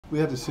We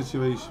had a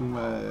situation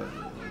where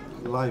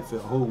life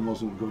at home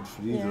wasn't good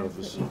for either of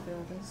us.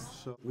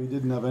 So we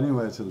didn't have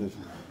anywhere to live.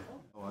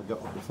 I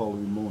got up the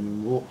following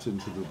morning, walked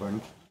into the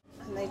bank.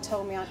 And they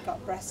told me I'd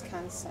got breast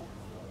cancer.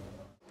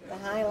 The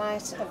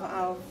highlight of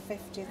our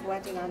 50th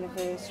wedding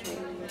anniversary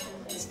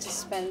is to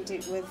spend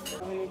it with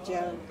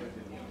Joe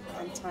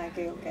and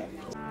Tiger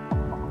Gift.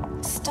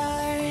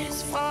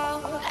 Stars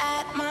fall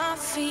at my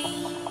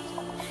feet,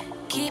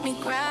 keep me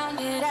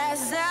grounded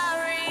as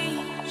I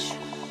reach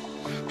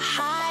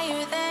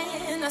higher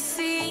than I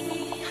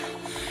see.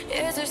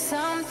 Is there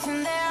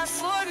something there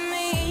for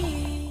me?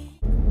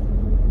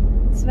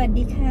 สวัส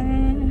ดีค่ะ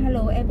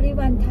Hello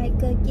everyone,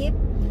 Tiger Gift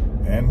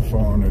and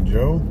Foreigner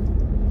Joe.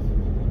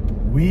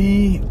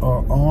 We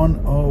are on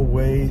our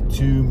way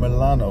to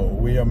Milano.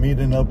 We are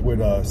meeting up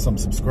with some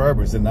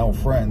subscribers and now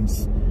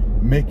friends,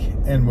 Mick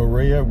and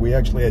Maria. We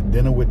actually had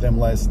dinner with them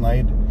last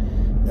night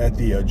at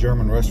the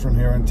German restaurant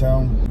here in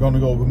town. We're going to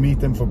go meet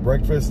them for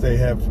breakfast. They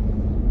have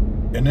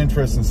an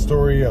interesting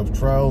story of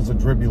trials and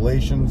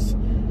tribulations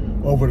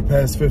over the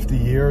past 50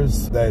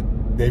 years that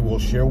they will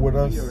share with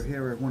us. We are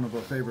here at one of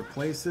our favorite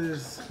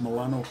places,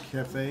 Milano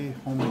Cafe,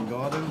 Home and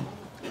Garden.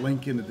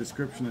 Link in the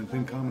description and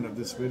pinned comment of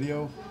this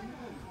video.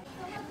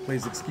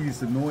 Please excuse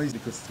the noise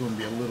because it's going to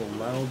be a little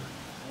loud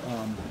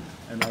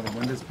and all the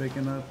windows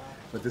picking up,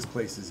 but this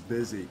place is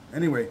busy.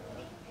 Anyway,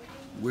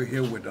 we're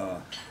here with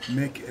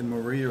Mick and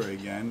Maria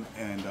again,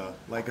 and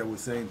like I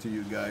was saying to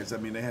you guys, I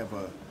mean, they have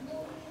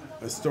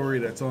a story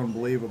that's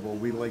unbelievable.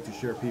 We like to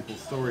share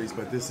people's stories,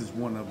 but this is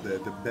one of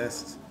the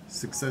best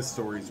success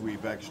stories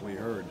we've actually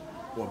heard,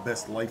 or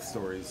best life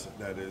stories,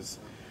 that is.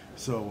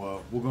 So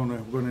we're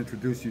gonna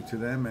introduce you to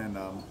them and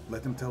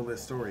let them tell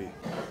their story.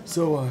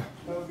 So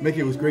Mick,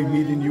 it was great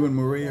meeting you and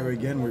Maria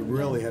again. We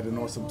really had an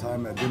awesome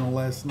time at dinner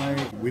last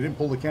night. We didn't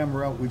pull the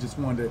camera out. We just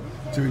wanted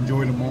to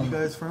enjoy the moment.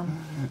 Where you guys from?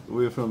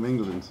 We're from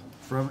England.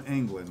 From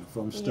England.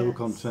 From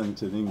Stoke-on-Trent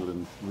in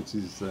England, which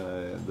is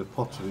the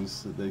Potteries.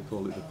 They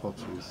call it the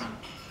Potteries.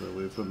 So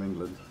we're from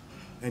England.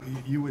 And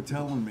you were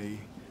telling me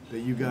that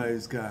you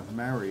guys got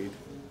married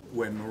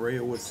when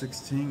Maria was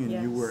 16 and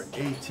you were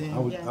 18. I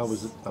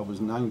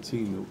was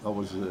 19. I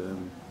was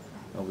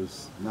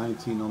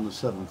 19 on the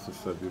 7th of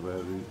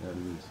February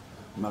and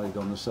married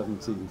on the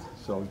 17th.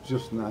 So I was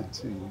just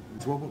 19.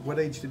 So what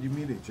age did you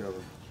meet each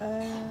other?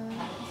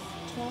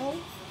 12.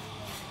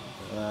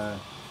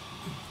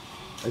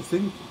 I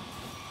think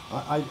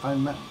I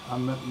met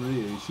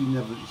Maria. She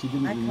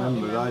didn't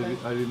remember.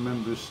 I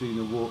remember seeing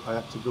her walk. I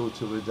had to go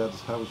to her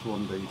dad's house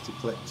one day to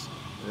collect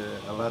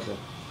a ladder,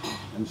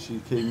 and she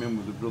came in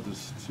with the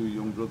brothers, 2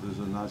 young brothers,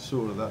 and I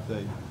saw her that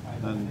day.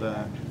 And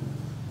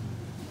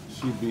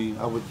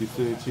I would be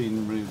 13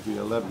 and Maria would be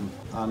 11.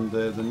 And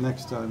the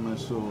next time I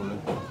saw her,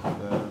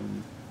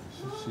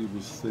 she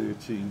was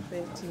 13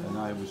 and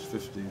I was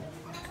 15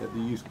 at the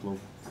youth club.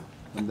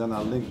 And then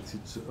I linked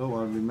it to, oh,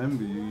 I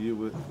remember you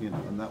were,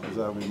 and that was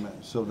how we met.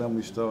 So then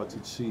we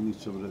started seeing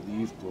each other at the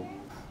youth club.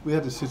 We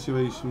had a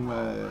situation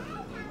where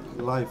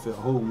life at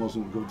home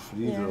wasn't good for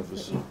either of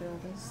us.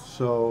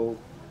 So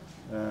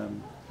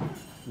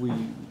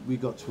we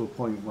got to a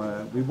point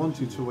where we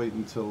wanted to wait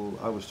until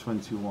I was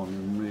 21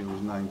 and Maria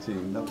was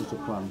 19. That was the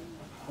plan.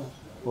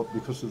 But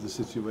because of the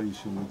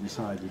situation, we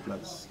decided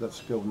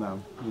let's go now.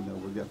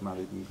 We'll get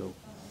married and go.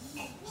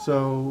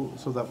 So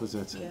that was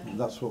it.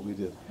 That's what we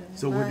did.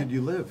 So where did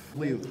you live?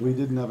 We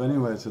didn't have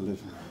anywhere to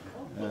live.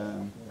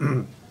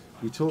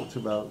 We talked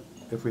about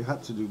if we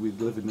had to do, we'd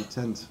live in a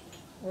tent.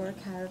 Or a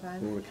caravan.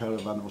 Or a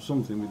caravan or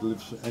something. We'd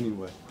live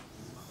anywhere.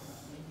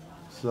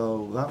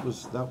 So that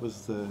was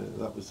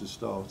the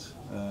start.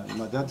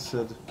 My dad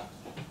said,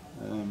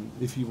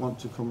 if you want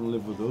to come and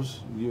live with us,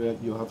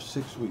 you have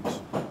 6 weeks.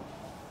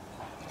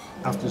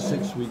 After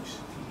 6 weeks,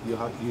 you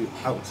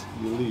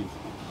leave.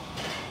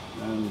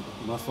 And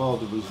my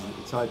father was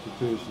the type of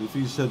person, if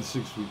he said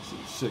 6 weeks, it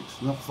was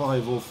 6, not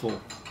 5 or 4,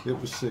 it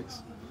was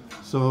 6.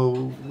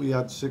 So we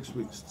had 6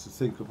 weeks to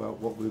think about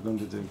what we were going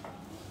to do.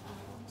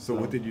 So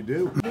what did you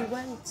do? I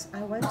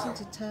went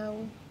into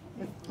town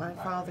with my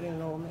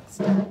father-in-law, Mick's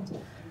dad,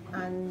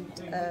 and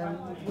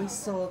we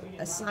saw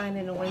a sign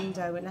in a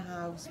window in a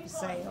house for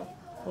sale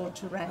or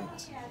to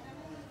rent.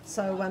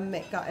 So when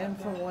Mick got in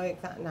from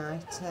work that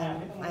night,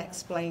 I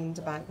explained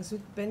about, because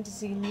we'd been to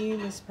see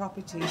numerous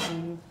properties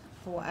and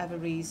for whatever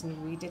reason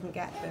we didn't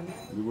get them.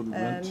 We wouldn't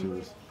rent to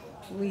us.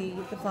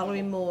 The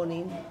following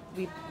morning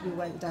we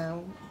went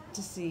down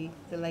to see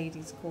the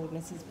ladies called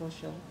Mrs.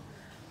 Bushell,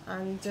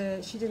 and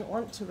she didn't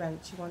want to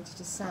rent, she wanted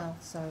to sell.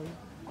 So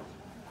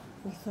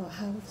we thought,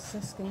 how is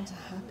this going to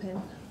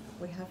happen?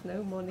 We have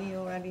no money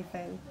or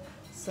anything.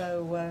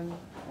 So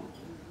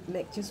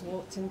Mick just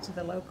walked into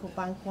the local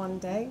bank one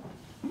day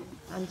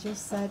and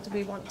just said,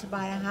 we want to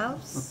buy a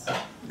house.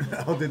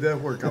 How did that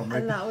work out, Mick?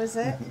 And that was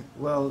it.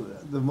 Well,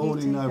 the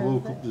morning I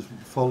woke up, the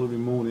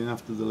following morning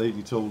after the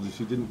lady told us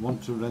she didn't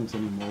want to rent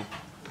anymore,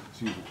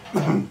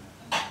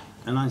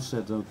 and I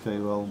said, okay,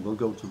 well, we'll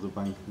go to the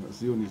bank. That's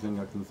the only thing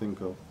I can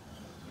think of.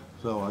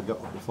 So I got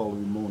up the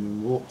following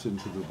morning, walked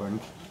into the bank.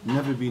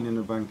 Never been in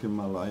a bank in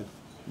my life.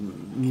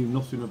 knew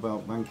nothing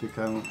about bank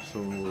accounts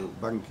or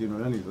banking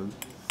or anything.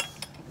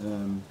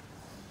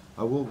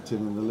 I walked in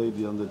and the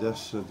lady on the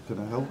desk said, "Can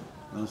I help?"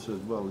 And I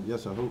said, "Well,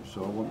 yes, I hope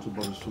so. I want to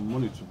borrow some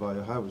money to buy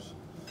a house."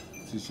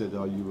 She said,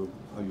 "Are you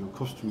a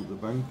customer at the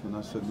bank?" And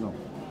I said, "No."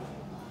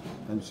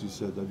 And she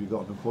said, "Have you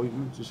got an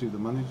appointment to see the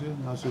manager?"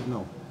 And I said,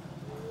 "No."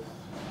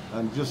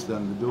 And just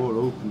then the door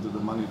opened to the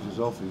manager's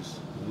office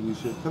and he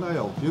said, "Can I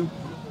help you?"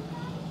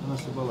 And I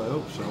said, "Well, I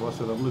hope so." I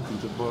said, "I'm looking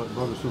to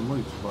borrow some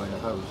money to buy a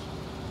house."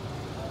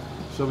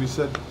 So he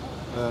said,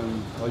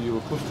 "Are you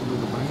a customer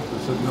of the bank?" I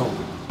said, "No."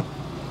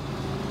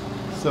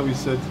 So he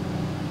said,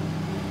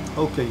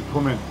 "Okay,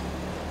 come in."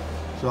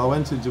 So I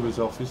went into his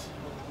office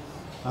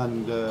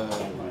and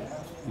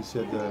he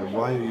said,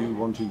 "Why are you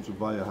wanting to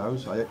buy a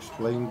house?" I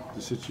explained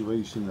the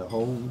situation at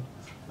home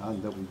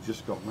and that we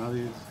just got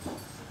married.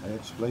 I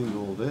explained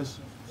all this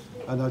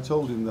and I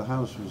told him the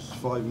house was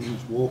 5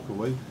 minutes walk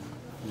away,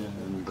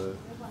 and the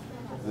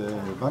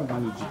bank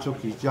manager took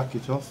his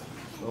jacket off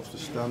the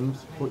stand,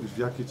 put his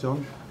jacket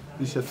on.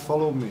 He said,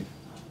 "Follow me."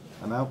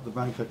 And out the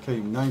bank I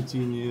came,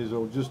 19 years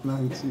old, just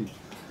 19,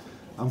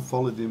 and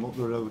followed him up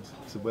the road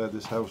to where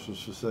this house was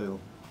for sale.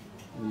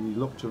 And he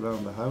looked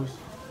around the house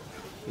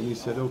and he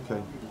said,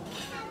 "Okay,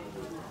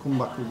 come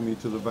back with me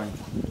to the bank."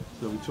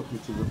 So he took me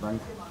to the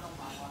bank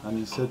and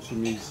he said to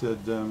me, he said,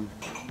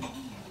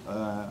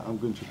 "I'm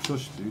going to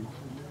trust you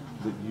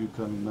that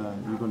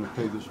you're going to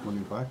pay this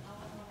money back."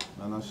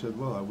 And I said,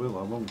 "Well, I will,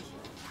 I won't.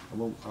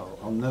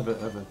 I'll never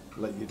ever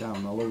let you down.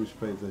 I'll always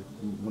pay the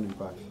money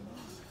back."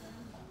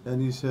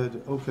 And he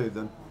said, "Okay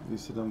then." He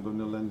said, "I'm going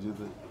to lend you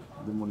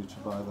the money to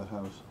buy the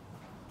house."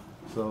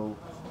 So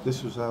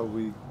this was how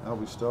we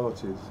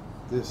started.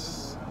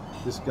 This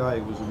guy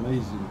was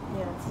amazing.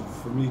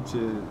 Yes. For me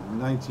to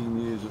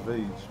 19 years of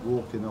age,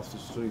 walking off the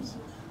street,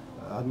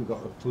 I hadn't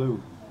got a clue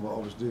what I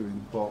was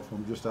doing apart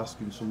from just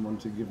asking someone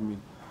to give me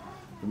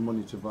the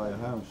money to buy a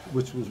house,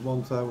 which was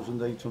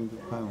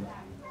 £1,800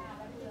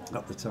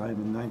 at the time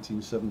in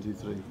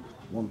 1973,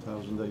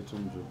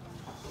 1,800.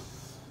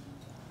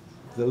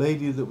 The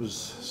lady that was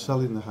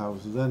selling the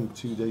house then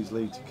 2 days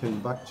later came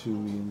back to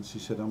me and she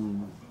said,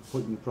 "I'm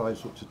putting the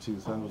price up to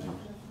 2,000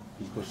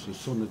 because her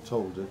son had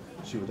told her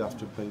she would have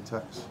to pay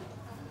tax."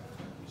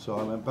 So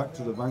I went back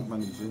to the bank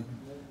manager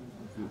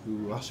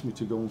who asked me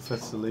to go and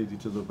fetch the lady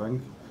to the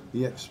bank.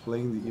 He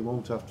explained that you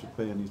won't have to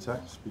pay any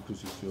tax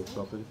because it's your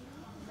property.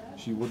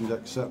 She wouldn't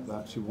accept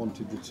that, she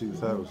wanted the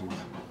 2,000.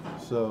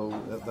 So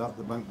at that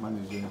the bank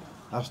manager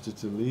asked her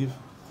to leave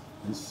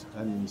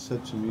and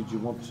said to me, do you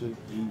want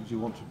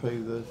to pay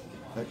the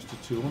extra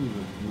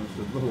 200? And I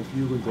said, "Well, if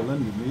you're going to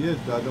lend me, yes,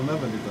 I don't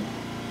have anything."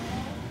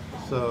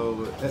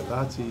 So at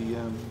that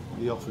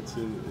he offered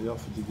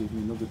to give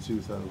me another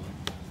 2,000.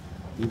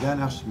 He then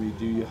asked me,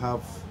 do you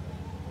have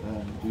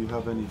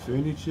any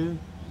furniture?"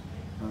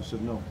 And I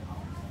said, "No."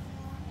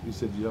 He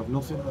said, "Do you have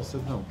nothing?" I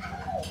said, "No.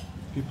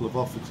 People have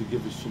offered to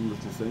give us some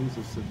little things."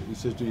 He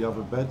says, "Do you have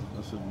a bed?"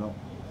 I said, "No."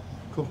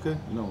 "Cooker?"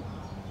 "No."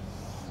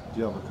 "Do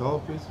you have a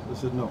carpet?" I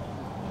said, "No."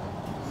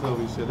 So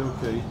he said,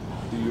 "Okay,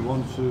 do you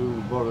want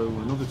to borrow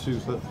another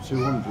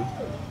 200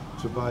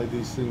 to buy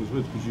these things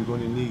with, because you're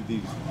going to need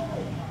these?"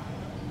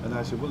 And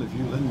I said, "Well, if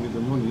you lend me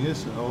the money,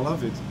 yes, I'll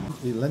have it."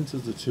 He lent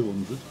us the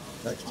 200,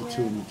 extra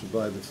 200 to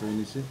buy the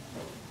furniture,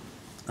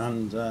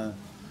 and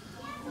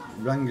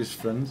rang his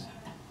friend,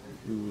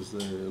 who was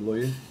the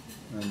lawyer,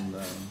 and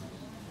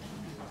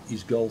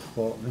his golf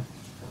partner,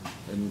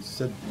 and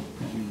said,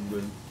 "Could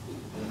you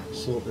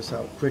sort this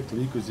out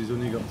quickly, because he's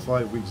only got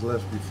 5 weeks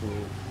left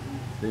before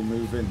they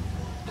move in,"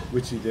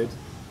 which he did,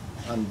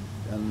 and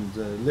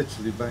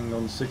literally bang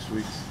on 6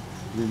 weeks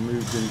we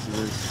moved into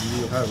this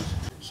new house.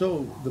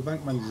 So the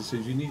bank manager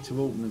says, "You need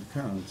to open an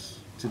account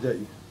today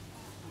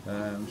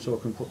so I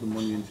can put the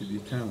money into the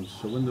account,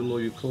 so when the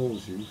lawyer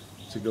calls you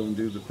to go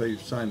and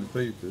sign the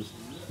papers,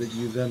 that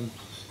you then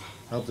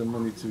have the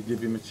money to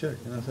give him a check."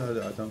 And I said,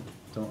 "I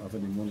don't have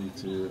any money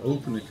to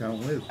open an account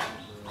with."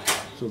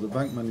 So the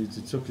bank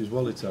manager took his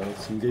wallet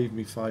out and gave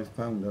me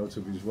 £5 out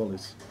of his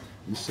wallet.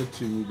 He said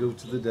to me, "Go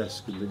to the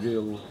desk and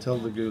tell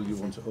the girl you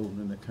want to open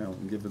an account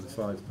and give her the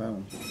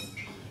 £5.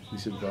 He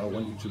said, "But I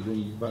want you to bring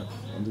me back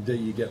on the day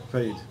you get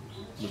paid,"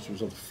 which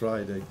was on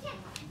Friday,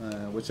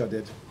 which I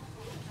did.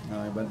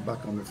 I went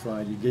back on the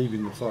Friday, gave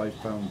him the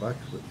 £5 back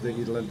that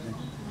he'd lent me.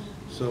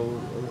 So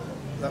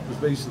that was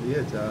basically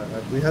it.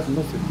 We had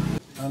nothing,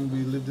 and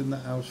we lived in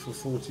that house for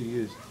 40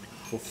 years.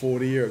 For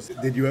 40 years.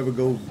 Did you ever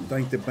go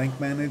thank the bank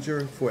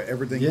manager for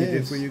everything he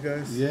did for you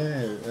guys?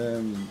 Yeah.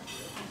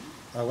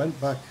 I went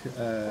back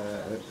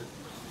a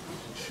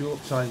short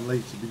time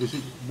later, because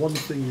one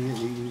thing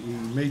he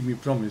made me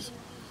promise,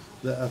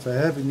 that if I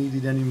ever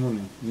needed any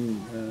money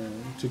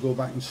to go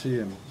back and see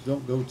him,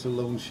 don't go to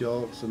loan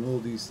sharks and all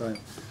these things,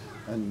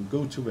 and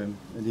go to him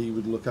and he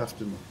would look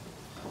after me.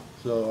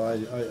 So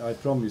I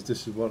promised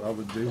this is what I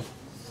would do.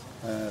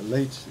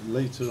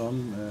 Later on,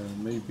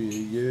 maybe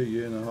a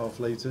year and a half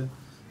later,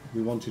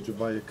 we wanted to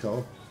buy a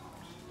car,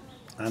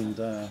 and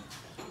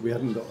we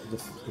hadn't got the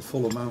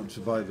full amount to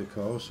buy the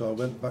car, so I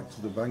went back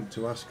to the bank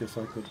to ask if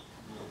I could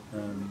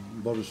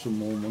borrow some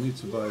more money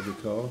to buy the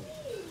car.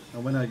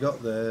 And when I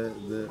got there,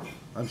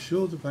 I'm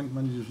sure the bank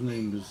manager's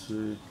name was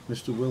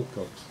Mr.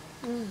 Wilcox.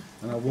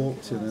 And I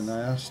walked in and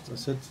I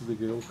said to the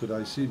girl, could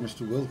I see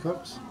Mr.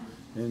 Wilcox?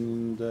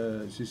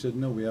 And she said,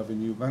 no, we have a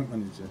new bank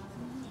manager.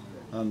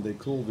 And they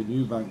called the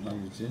new bank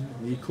manager.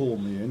 He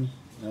called me in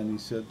and he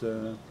said,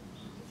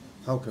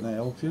 how can I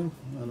help you?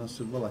 And I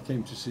said, well, I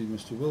came to see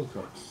Mr.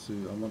 Wilcox.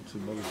 I want to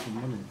borrow some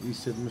money. He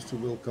said Mr.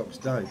 Wilcox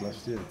died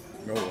last year.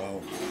 Oh,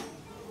 wow.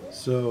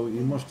 So he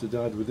must have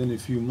died within a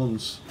few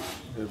months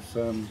of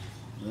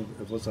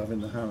us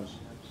having the house.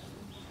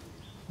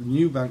 The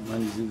new bank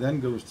manager then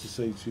goes to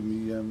say to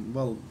me,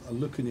 well,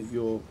 looking at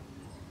your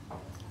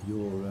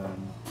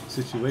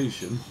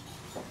situation,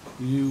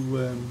 you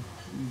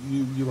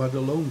had a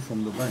loan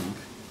from the bank.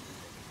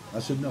 I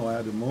said, no, I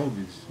had a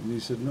mortgage. And he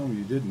said, no,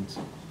 you didn't.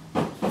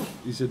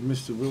 He said,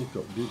 Mr.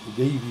 Wilcox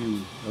gave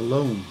you a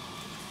loan.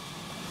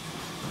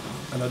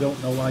 And I don't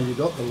know why you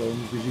got the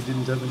loan, because you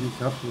didn't have any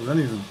capital or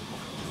anything.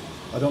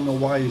 I don't know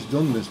why he's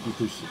done this,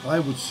 because I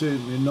would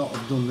certainly not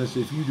have done this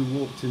if you'd have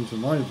walked into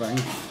my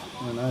bank.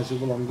 And I said,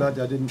 well, I'm glad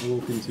I didn't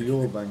walk into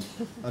your bank.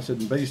 I said,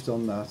 and based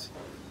on that,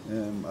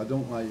 I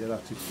don't like your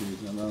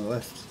attitude. And I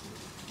left.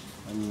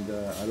 And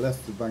I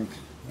left the bank.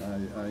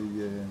 I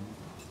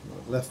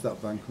left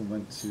that bank and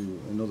went to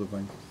another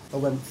bank. I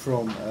went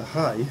from a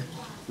high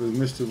with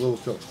Mr.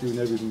 Wilcox doing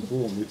everything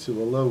for me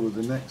to a low with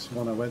the next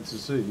one I went to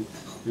see,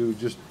 who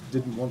just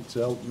didn't want to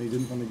help me,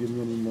 didn't want to give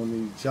me any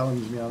money,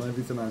 challenged me on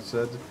everything I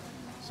said.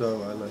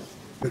 So I left.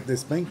 But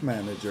this bank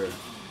manager,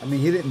 I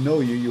mean, he didn't know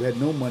you. You had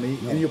no money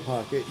in your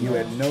pocket. You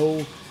had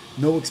no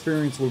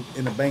experience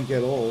in a bank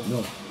at all.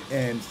 No.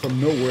 And from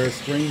nowhere, a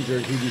stranger,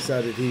 he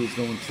decided he was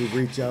going to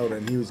reach out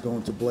and he was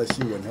going to bless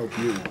you and help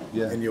you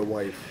and your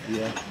wife.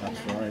 Yeah,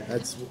 that's right.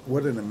 That's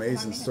what an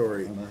amazing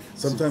story.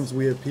 Sometimes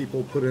we have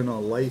people put in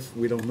our life,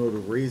 we don't know the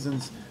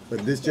reasons,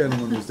 but this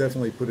gentleman was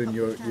definitely put in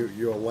your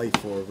life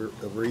for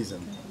a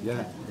reason.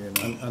 Yeah, you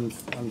know? and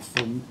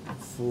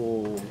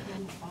for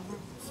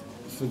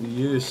the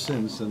years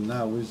since and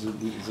now, as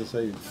I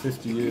say,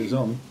 50 years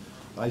on,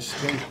 I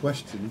still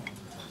question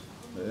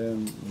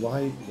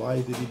why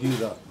did he do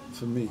that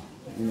for me?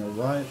 You know,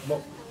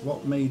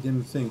 what made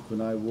him think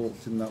when I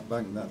walked in that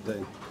bank that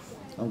day,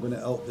 I'm going to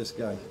help this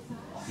guy?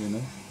 You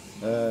know,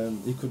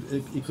 he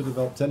could have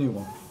helped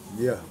anyone.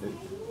 Yeah,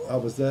 I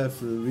was there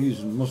for a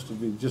reason. Must have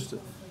been just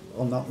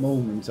on that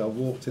moment. I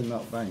walked in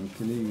that bank,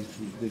 and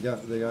the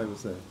guy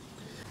was there.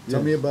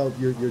 Tell me about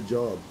your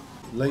job.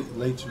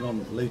 Later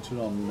on,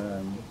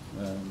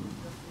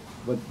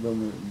 when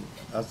we,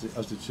 as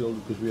the children,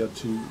 because we had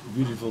two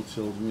beautiful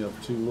children, we have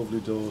two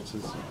lovely daughters,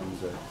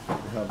 and we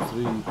have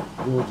three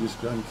gorgeous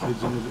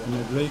grandkids and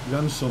a great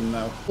grandson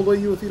now. How old are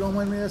you, if you don't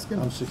mind me asking?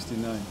 I'm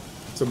 69.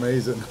 It's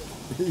amazing.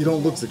 You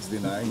don't look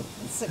 69.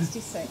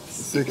 66.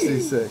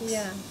 66.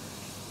 Yeah.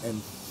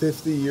 And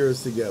 50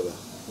 years together.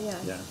 Yeah.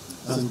 Yeah.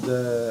 And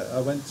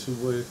I went to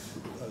work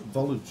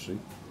voluntary.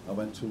 I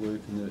went to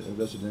work in a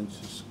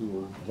residential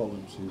school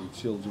voluntary with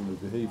children with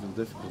behavioural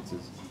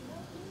difficulties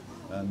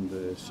and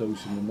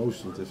social and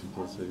emotional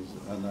difficulties,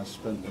 and I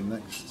spent the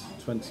next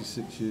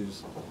 26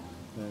 years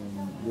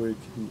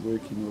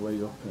working my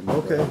way up. And,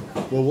 okay,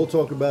 well, we'll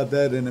talk about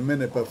that in a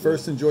minute, but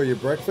first enjoy your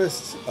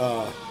breakfast.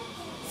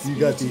 You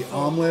got the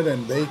omelet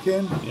and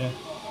bacon. Yeah.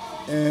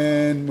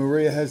 And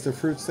Maria has the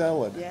fruit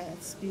salad. Yeah,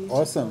 it's beautiful.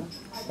 Awesome.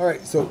 All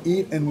right, so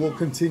eat and we'll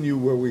continue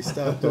where we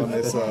stopped on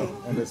this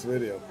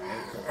video.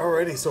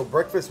 Alrighty, so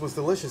breakfast was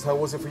delicious. How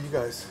was it for you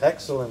guys?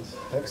 Excellent.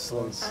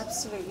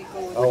 Absolutely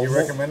gorgeous. Would you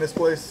recommend this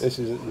place? This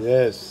is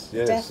yes.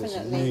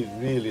 Definitely. It's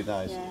really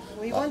nice. Yeah,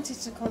 we wanted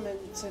to come and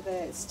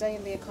stay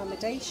in the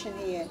accommodation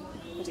here,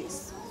 but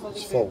it's fully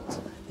It's booked.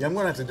 Yeah, I'm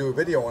going to have to do a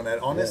video on that.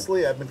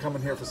 Honestly, I've been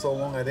coming here for so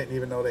long, I didn't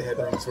even know they had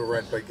rooms for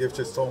rent, but Gift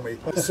just told me.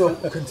 So,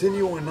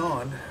 continuing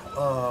on,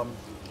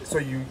 so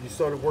you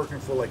started working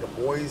for like a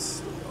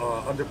boys,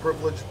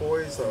 underprivileged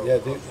boys? Yeah,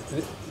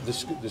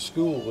 the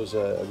school was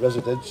a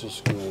residential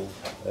school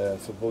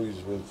for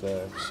boys with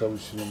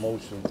social and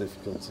emotional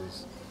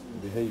difficulties,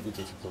 behaviour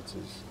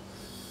difficulties.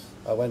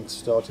 I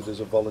started as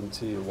a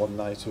volunteer one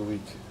night a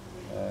week,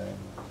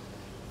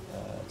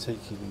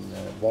 taking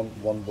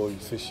one boy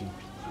fishing.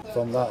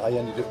 From that I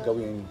ended up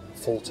going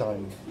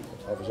full-time.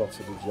 I was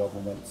offered a job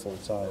and went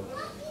full-time.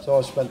 So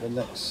I spent the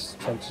next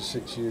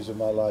 26 years of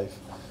my life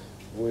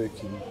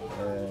working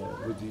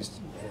with these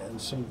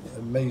and some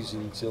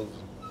amazing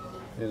children.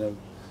 You know,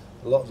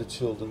 a lot of the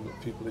children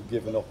that people had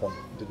given up on,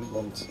 didn't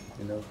want,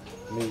 you know,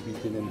 maybe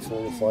been in 4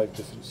 or 5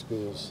 different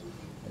schools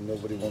and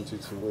nobody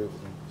wanted to work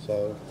with them.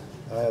 So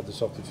I had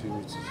this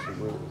opportunity to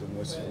work with them,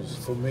 which was,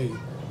 for me,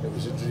 it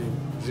was a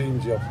dream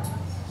job.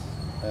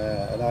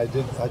 And I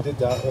did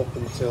that up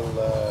until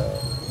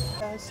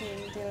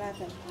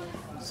 2011.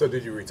 So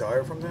did you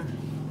retire from there?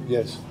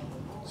 yes.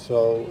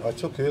 So I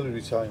took early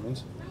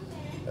retirement.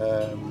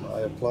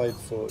 I applied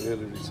for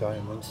early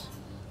retirement,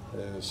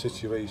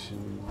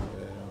 situation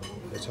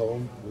at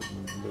home with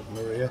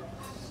Maria,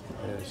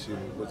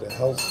 with her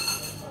health,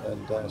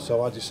 and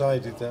so I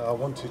decided that I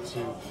wanted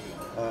to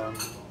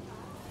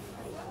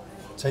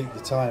take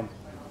the time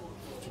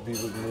to be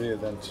with Maria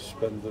than to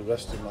spend the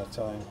rest of my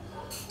time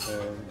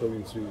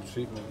going through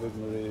treatment with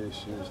Maria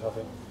she was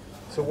having.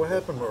 So what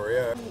happened,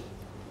 Maria?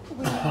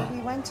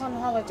 We went on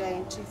holiday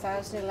in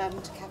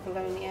 2011 to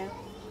Catalonia,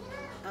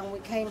 and we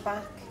came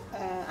back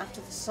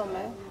after the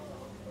summer.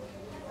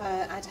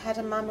 I'd had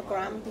a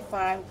mammogram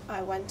before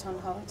I went on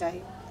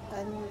holiday,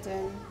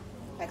 and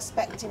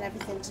expecting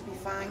everything to be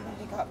fine when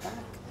we got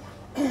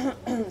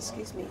back.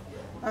 Excuse me.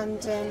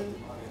 And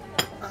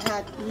I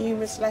had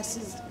numerous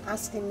letters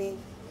asking me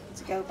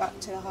to go back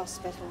to the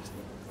hospital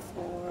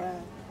for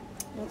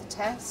another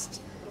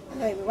test.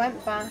 Anyway, we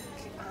went back.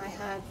 I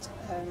had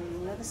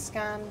another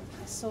scan.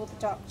 I saw the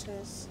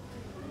doctors,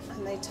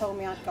 and they told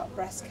me I'd got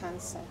breast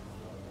cancer.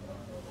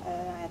 I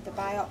had the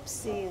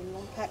biopsy and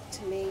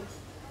lumpectomy,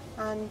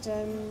 and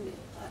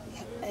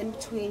in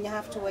between you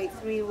have to wait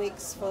 3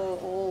 weeks for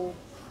all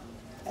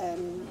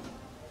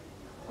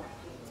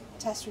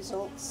test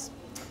results.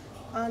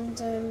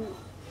 And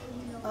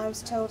I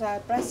was told I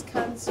had breast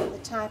cancer, and the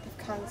type of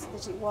cancer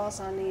that it was,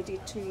 I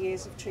needed 2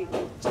 years of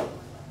treatment,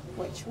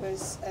 which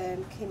was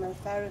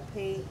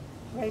chemotherapy,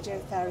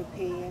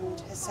 radiotherapy and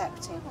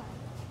Herceptin.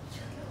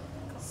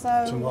 So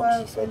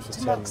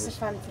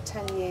tamoxifen for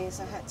 10 years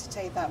I had to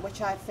take that,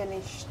 which I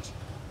finished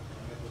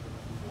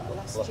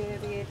last year,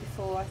 the year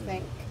before I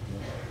think,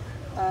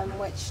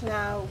 which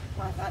now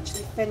I've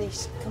actually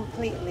finished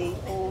completely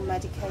all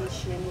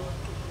medication,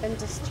 been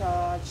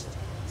discharged,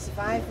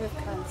 survivor of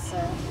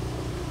cancer,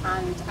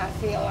 and I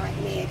feel like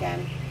me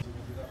again.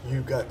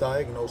 You got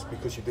diagnosed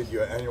because you did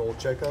your annual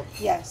checkup?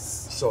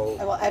 Yes. So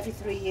well, every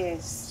 3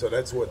 years. So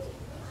that's what.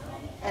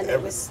 And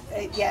it was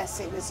yes,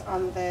 it was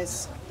on the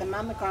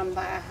mammogram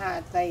that I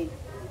had.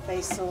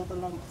 They saw the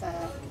lump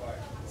there.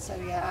 So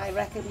yeah, I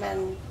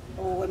recommend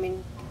all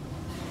women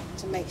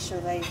to make sure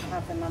they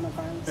have their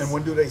mammograms. And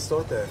when do they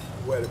start that?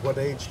 What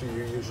age do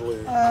you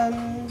usually?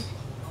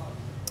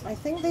 I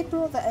think they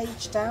brought the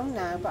age down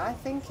now, but I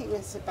think it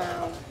was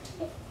about.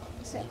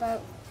 Is it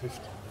about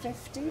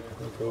 50?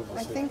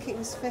 I think it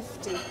was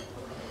 50.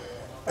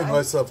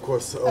 Unless, of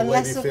course, a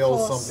lady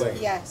feels something.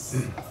 Yes,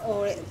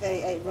 or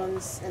it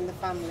runs in the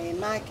family. In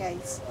my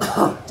case,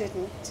 it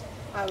didn't.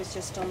 I was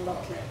just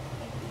unlucky.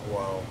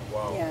 Wow,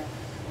 wow. Yeah.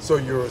 So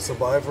you're a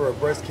survivor of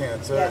breast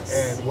cancer, yes.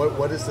 And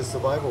what is the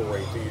survival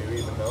rate? Do you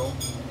even know?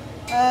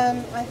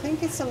 I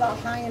think it's a lot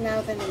higher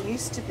now than it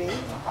used to be.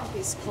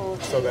 It's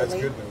called. So that's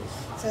good news.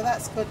 So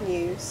that's good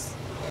news.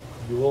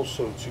 You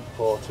also took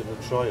part in a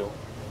trial.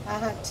 I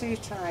had 2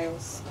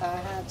 trials. I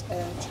had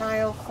a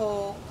trial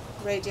for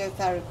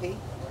radiotherapy.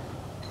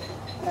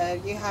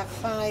 You have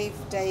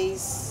 5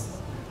 days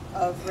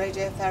of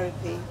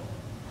radiotherapy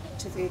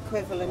to the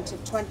equivalent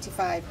of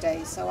 25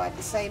 days, so I had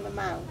the same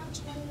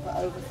amount but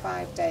over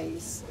 5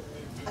 days.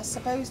 I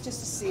suppose just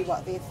to see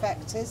what the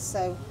effect is,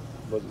 so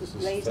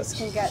ladies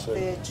can get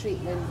the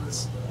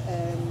treatment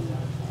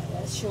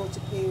a shorter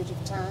period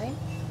of time,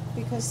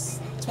 because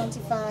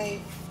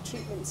 25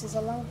 treatments is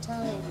a long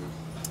time.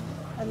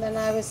 And then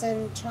I was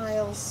in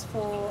trials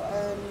for,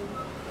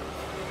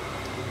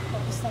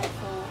 what was that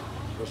for?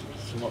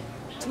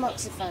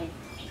 Tamoxifen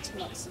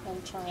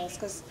trials,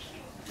 because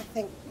I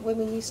think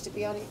women used to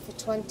be on it for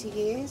 20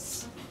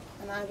 years,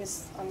 and I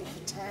was on it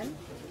for 10,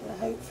 and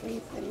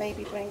hopefully they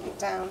maybe bring it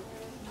down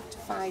to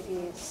 5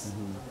 years.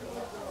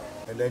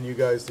 Mm-hmm. And then you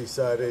guys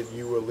decided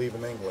you were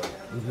leaving England.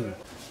 Mm-hmm.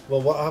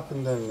 Well, what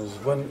happened then is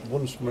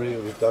once Maria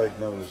was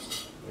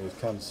diagnosed with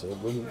cancer,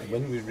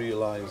 when we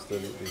realised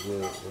that it was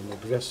an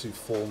aggressive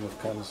form of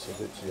cancer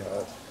that she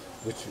had,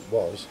 which it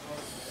was,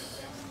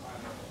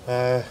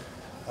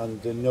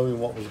 and knowing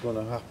what was going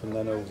to happen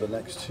then over the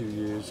next 2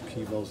 years,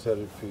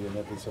 chemotherapy and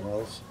everything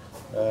else,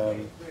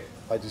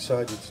 I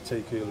decided to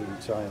take early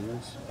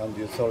retirement, and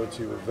the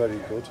authority were very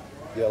good.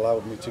 They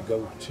allowed me to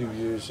go 2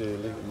 years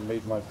early and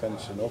made my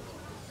pension up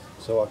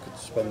so I could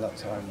spend that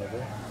time with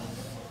her.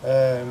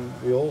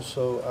 We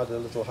also had a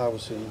little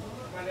house in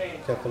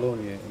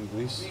Catalonia in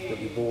Greece that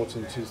we bought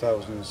in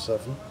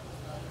 2007.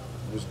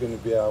 It was going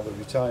to be our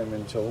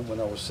retirement home when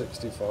I was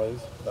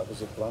 65. That was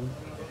the plan.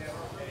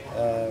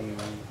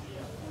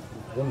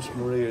 Once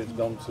Maria had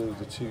gone through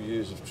the 2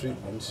 years of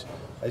treatments,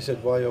 I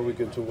said, why are we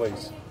going to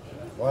wait?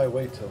 Why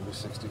wait till we're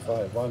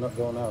 65? Why not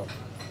go now?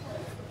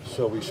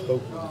 So we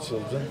spoke with the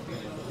children.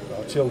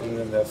 Our children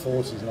in their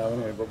 40s now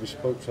anyway, but we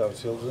spoke to our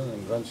children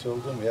and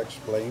grandchildren. We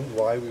explained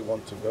why we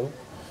want to go.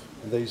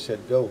 And they said,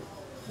 go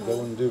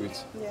and do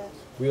it. Yeah.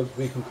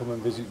 We can come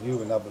and visit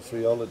you and have a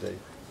free holiday.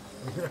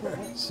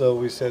 So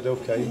we said,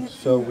 okay.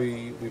 So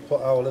we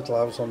put our little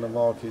house on the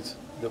market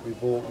that we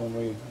bought when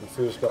we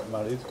first got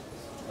married.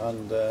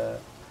 And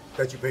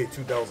that you paid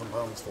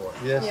 £2,000 for.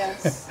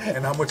 Yes.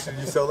 And how much did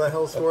you sell that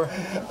house for?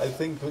 I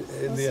think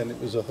in the end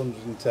it was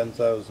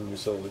 110,000 we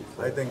sold it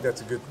for. I think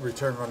that's a good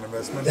return on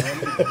investment.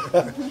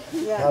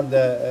 Yeah. And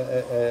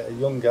a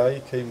young guy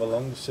came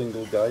along, a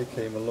single guy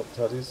came and looked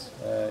at it.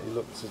 He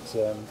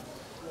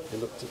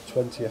looked at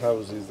 20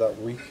 houses that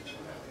week,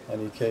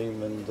 and he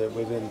came and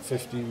within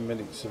 15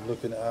 minutes of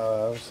looking at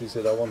our house, he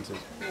said, I want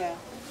it. Yeah.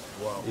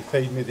 Wow. He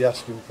paid me the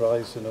asking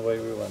price and away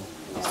we went.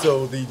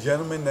 So the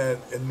gentleman that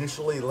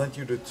initially lent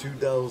you the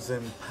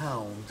 £2,000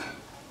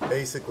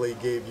 basically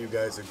gave you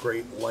guys a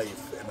great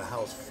life in the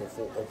house for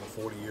over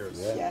 40 years.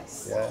 Yeah.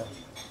 Yes. Yeah.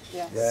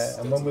 Yes.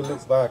 Yeah. And when we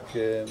look back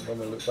at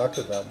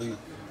that,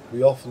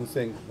 we often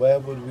think, where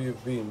would we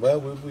have been? Where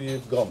would we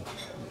have gone?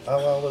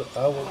 How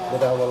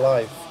would our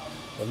life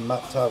have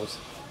mapped out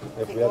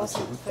if we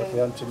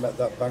hadn't met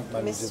that bank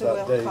manager Mr.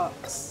 that day?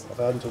 Wilcox. If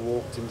I hadn't have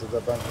walked into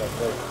the bank that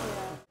day.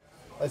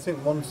 I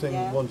think one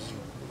thing once,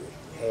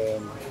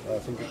 I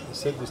think I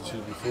said this to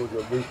you before,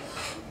 Joe,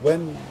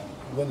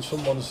 when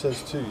someone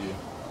says to you,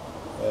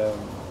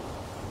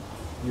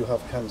 you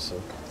have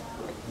cancer,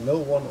 no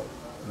one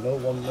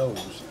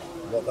knows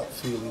what that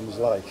feeling is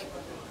like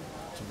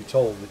to be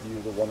told that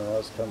you're the one who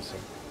has cancer.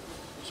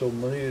 So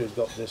Maria has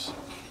got this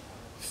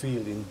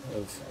feeling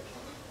of,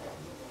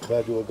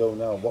 where do I go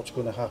now, what's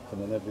going to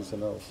happen and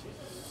everything else.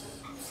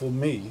 For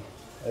me,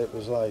 it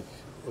was like,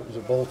 it was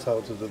a bolt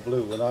out of the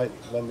blue.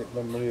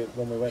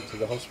 When we went to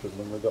the hospital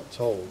and we got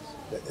told,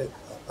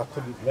 I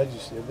couldn't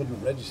register, it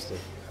wouldn't register.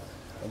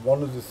 And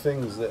one of the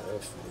things that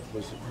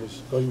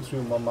was going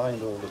through my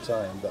mind all the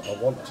time, that I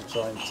want to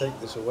try and take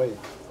this away,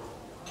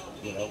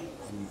 you know,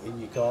 and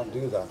you can't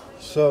do that.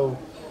 So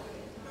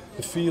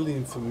the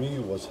feeling for me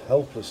was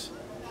helpless.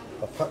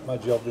 I packed my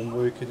job in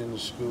working in the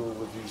school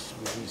with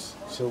these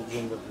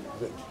children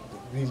that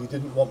really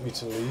didn't want me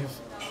to leave.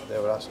 They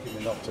were asking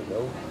me not to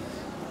go.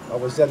 I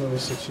was then in a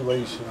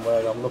situation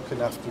where I'm looking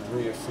after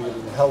Maria,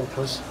 feeling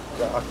helpless,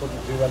 that I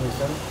couldn't do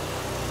anything.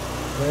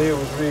 Maria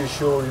was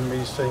reassuring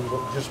me, saying,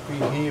 "But just be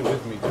here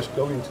with me, just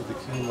go into the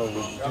chemo,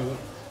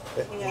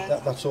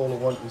 that's all I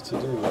want you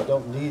to do. I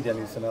don't need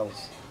anything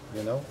else,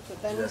 you know."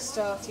 But then we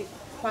started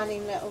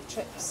planning little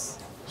trips.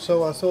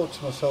 So I thought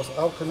to myself,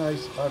 how can I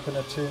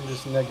turn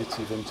this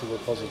negative into a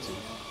positive?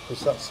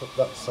 Because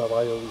that's how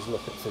I always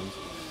look at things.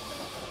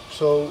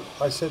 So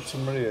I said to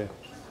Maria,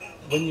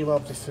 when you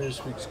have the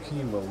first week's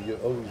chemo, you're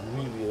always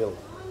really ill,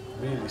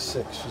 really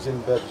sick. She's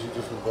in bed, she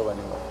doesn't go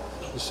anywhere.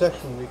 The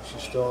second week she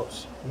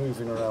starts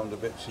moving around a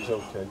bit, she's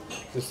okay.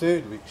 The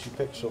third week she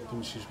picks up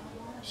and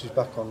she's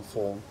back on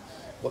form.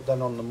 But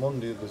then on the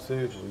Monday of the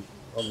third week,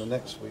 on the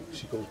next week,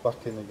 she goes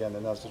back in again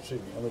and has the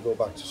treatment, and we go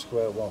back to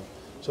square one.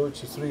 So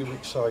it's a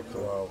 3-week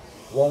cycle. Wow.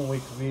 1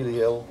 week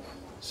really ill,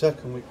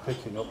 second week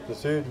picking up, the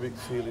third week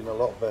feeling a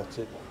lot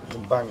better,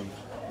 and bang,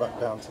 back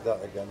down to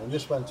that again. And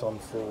this went on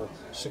for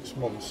 6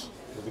 months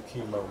with the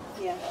chemo.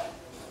 Yeah.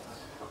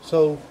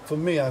 So for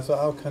me, I thought,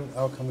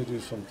 how can we do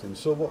something?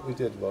 So what we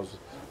did was,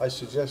 I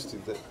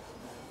suggested that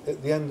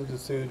at the end of the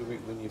third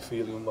week, when you're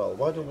feeling well,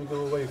 why don't we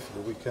go away for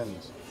the weekend?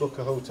 Book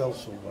a hotel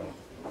somewhere,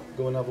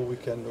 go and have a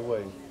weekend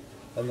away,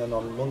 and then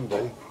on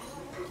Monday,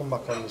 come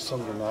back on the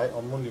Sunday night,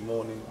 on Monday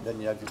morning,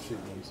 then you have your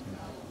treatment.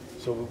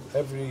 So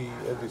every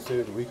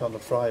third week on the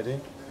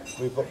Friday,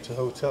 we booked a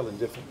hotel in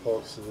different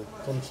parts of the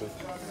country.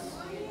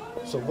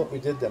 So what we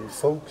did then,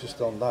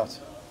 focused on that.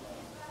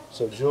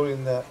 So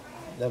during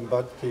them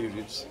bad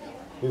periods,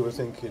 we were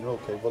thinking,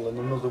 okay, well in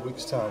another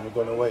week's time we're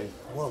going away.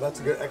 Well, that's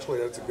a good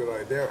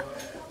idea.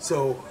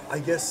 So I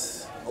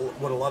guess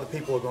what a lot of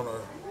people are going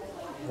to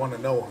want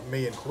to know,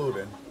 me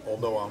included,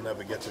 although I'll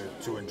never get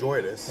to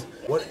enjoy this,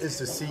 what is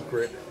the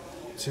secret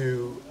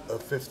to a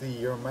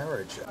 50-year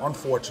marriage?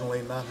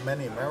 Unfortunately, not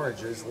many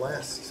marriages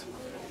last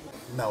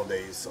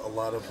nowadays. A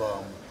lot of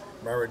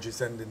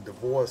marriages end in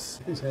divorce.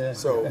 Yeah.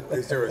 So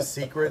is there a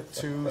secret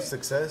to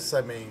success?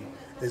 I mean,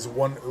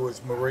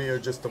 was Maria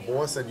just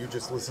divorced and you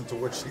just listened to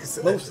what she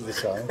said? Most of the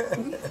time.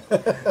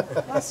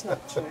 That's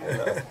not true.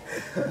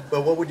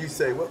 But what would you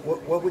say?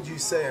 What would you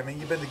say? I mean,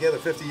 you've been together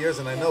 50 years,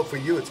 and I know for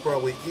you it's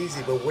probably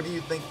easy, but what do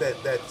you think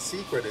that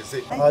secret is?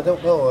 I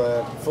don't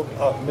know.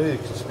 Maria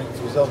can speak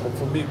for herself, but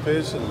for me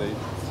personally,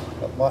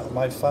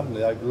 my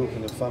family, I grew up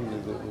in a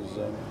family that was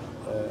a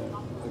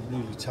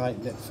really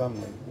tight-knit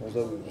family,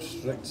 although it was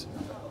strict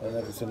and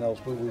everything else,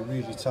 but we were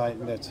really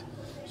tight-knit.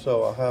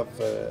 So I have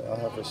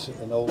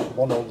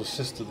one older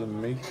sister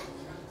than me.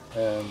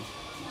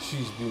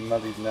 She's been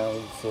married now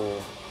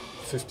for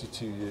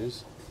 52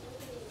 years.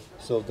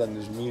 So then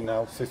there's me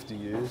now, 50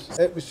 years.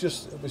 It was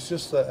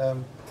just that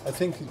I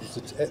think it was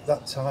at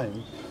that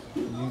time,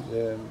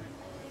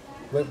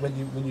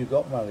 when you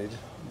got married,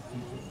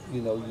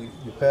 you know,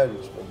 your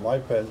parents, well, my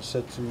parents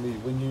said to me,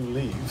 when you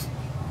leave,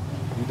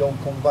 you don't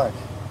come back.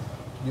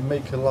 You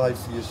make a life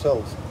for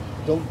yourself.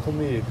 Don't come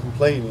here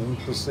complaining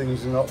because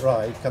things are not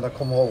right. Can I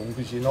come home?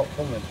 Because you're not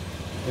coming.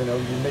 You know,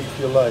 you make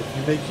your life,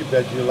 you make your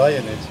bed, you lie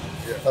in it.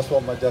 Yeah. That's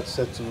what my dad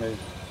said to me.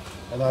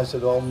 And I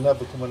said, I'll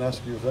never come and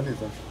ask you for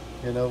anything.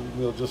 You know,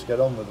 we'll just get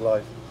on with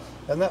life.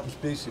 And that was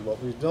basically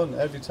what we've done.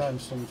 Every time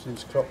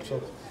something's cropped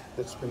up,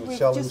 it's been a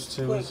challenge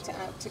to us. We've just worked it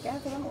out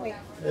together, haven't we?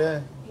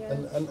 Yeah.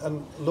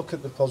 And look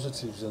at the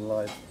positives in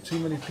life. Too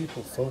many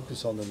people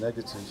focus on the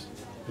negatives,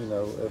 you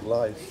know, of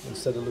life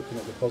instead of looking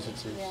at the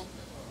positives. Yeah.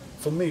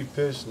 For me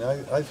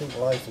personally, I think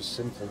life is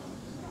simple,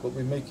 but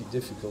we make it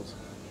difficult.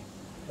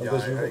 Yeah,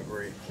 I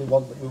agree. We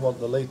want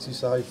the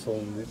latest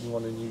iPhone. We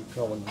want a new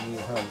car and a new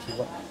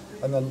house.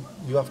 And then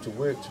you have to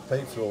work to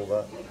pay for all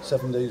that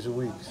 7 days a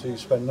week. So you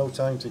spend no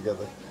time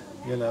together,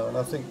 you know. And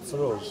I think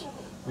for us,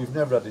 we've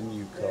never had a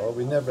new car.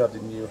 We never had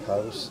a new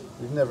house.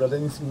 We've never had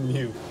anything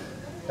new.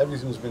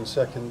 Everything's been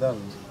second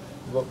hand.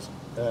 But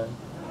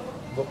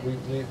we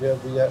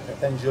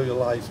enjoy a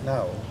life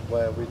now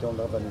where we don't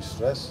have any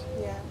stress.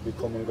 Yeah. We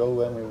come and go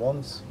when we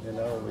want, you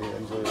know, we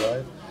enjoy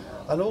life.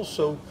 And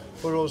also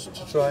for us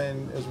to try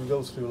and, as we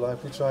go through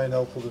life, we try and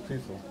help other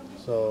people.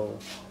 So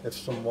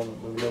if we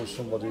know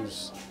somebody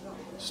who's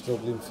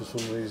struggling for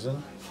some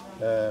reason,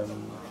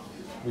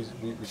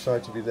 we try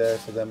to be there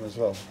for them as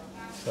well.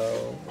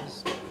 So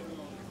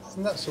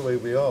and that's the way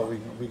we are.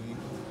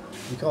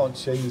 You can't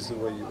change the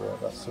way you are.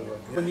 That's the way.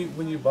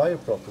 When you buy a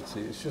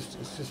property, it's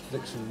just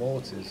bricks and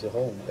mortar. It's a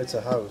home. It's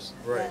a house.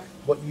 Right.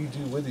 What you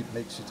do with it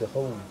makes it a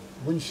home.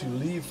 Once you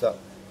leave that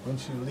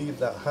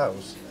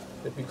house,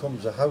 it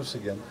becomes a house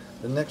again.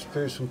 The next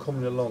person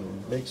coming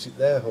along makes it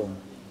their home.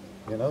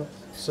 You know.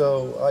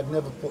 So I'd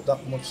never put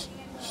that much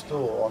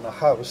store on a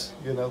house.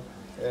 You know.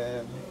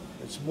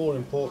 It's more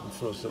important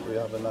for us that we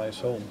have a nice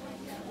home.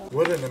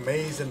 What an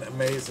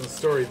amazing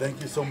story.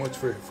 Thank you so much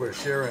for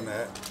sharing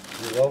that.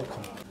 You're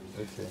welcome.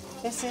 Okay.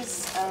 This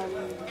is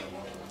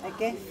a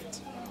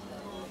gift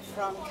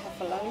from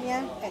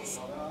Catalonia. It's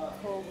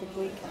called the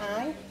Greek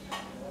eye,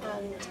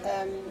 and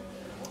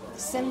the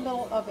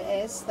symbol of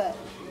it is that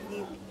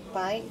you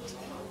bite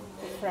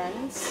for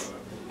friends,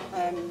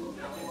 and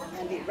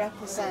it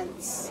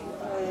represents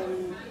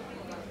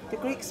the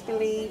Greeks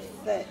believe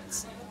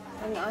that,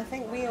 and I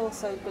think we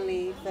also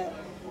believe that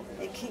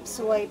it keeps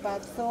away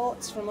bad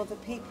thoughts from other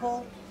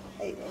people.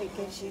 It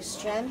gives you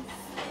strength.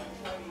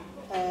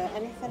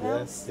 Anything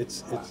else?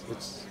 It's the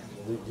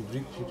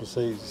Greek people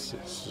say it's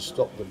to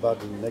stop the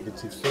bad and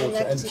negative thoughts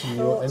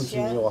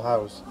entering your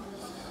house.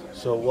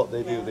 So what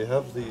they do, they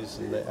have these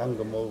and they hang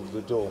them over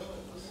the door,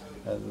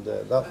 and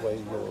that way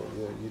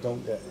you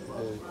don't get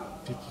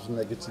people's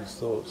negative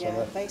thoughts.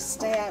 Yeah, they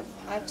stay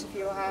out of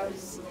your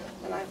house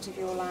and out of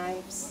your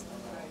lives.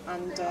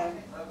 And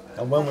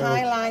when the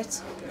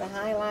highlight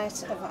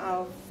of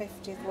our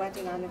 50th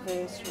wedding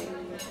anniversary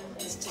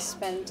is to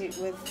spend it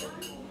with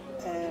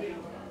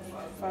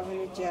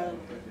Father Joe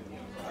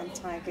and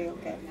Tiger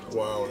Gift.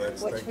 Wow,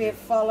 which we have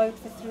followed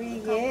for 3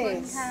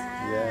 years.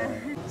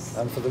 Yeah.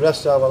 And for the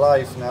rest of our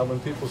life now, when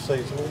people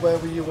say, well, where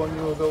were you on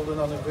your golden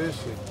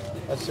anniversary?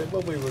 I said,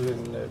 well, we were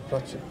in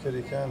Pratchett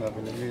Kirrican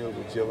having a meal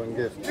with Joe and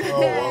Gift.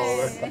 Oh,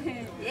 wow.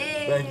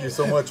 Thank you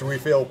so much. We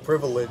feel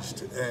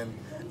privileged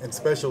and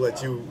special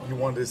that you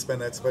wanted to spend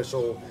that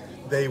special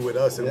day with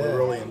us, and we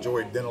really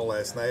enjoyed dinner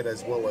last night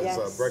as well as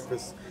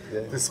breakfast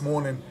this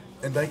morning.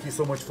 And thank you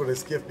so much for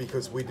this gift,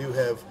 because we do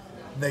have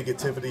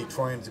negativity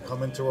trying to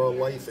come into our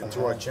life,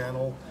 into our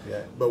channel,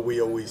 but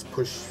we always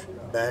push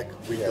back.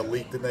 We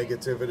delete the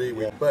negativity.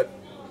 But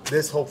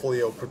this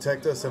hopefully will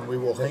protect us, and we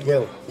will hang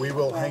it. We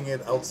will hang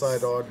it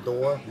outside our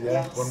door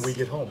when we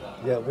get home.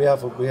 Yeah, we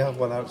have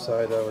one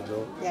outside our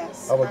door.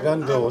 Yes. Our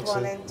granddaughter.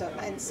 One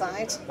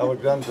inside. Our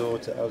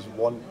granddaughter has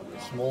one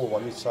small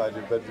one inside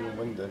her bedroom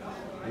window,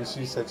 and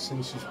she said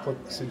since she's put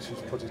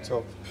it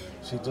up,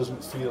 she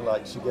doesn't feel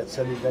like she gets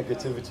any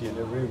negativity in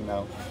her room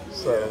now.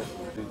 So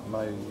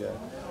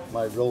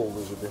my role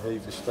as a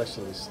behaviour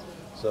specialist,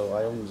 so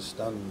I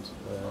understand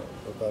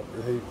about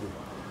behaviour.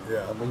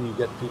 Yeah. And when you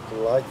get people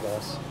like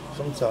that,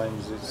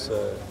 sometimes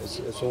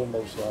it's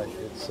almost like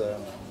it's a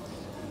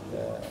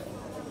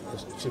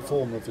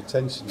form of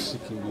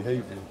attention-seeking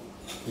behaviour,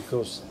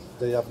 because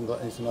they haven't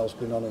got anything else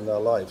going on in their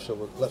life.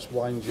 So let's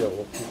wind Joe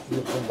up,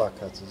 he'll come back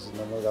at us, and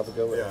then we'll have a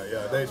go at it.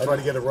 Yeah, they try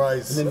to get a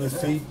rise. And then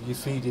you're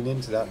feeding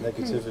into that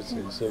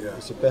negativity. So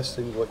it's the best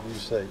thing what you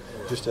say,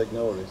 just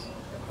ignore it.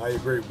 I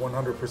agree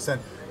 100%.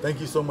 Thank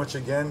you so much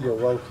again. You're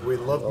welcome. We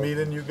love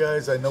meeting you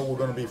guys. I know we're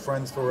going to be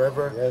friends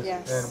forever.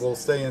 Yes. And we'll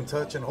stay in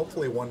touch, and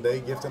hopefully one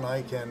day Gift and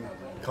I can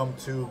come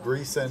to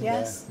Greece and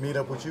meet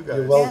up with you guys.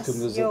 You're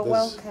welcome. Yes, you're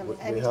welcome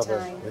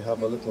anytime. We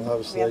have a little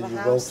house there. You're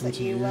welcome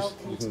to use.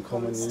 You can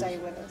come and stay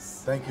with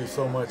us. Thank you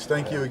so much.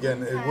 Thank you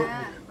again.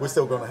 We're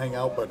still going to hang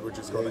out, but we're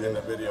just going to end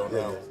the video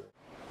now.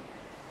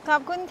 ขอ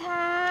บคุณค่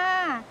ะ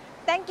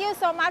Thank you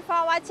so much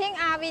for watching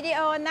our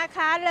video นะค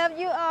ะ Love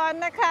you all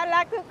นะคะ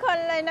รักทุกคน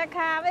เลยนะค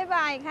ะ บ๊ายบ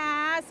ายค่ะ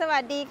สวั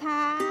สดีค่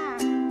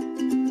ะ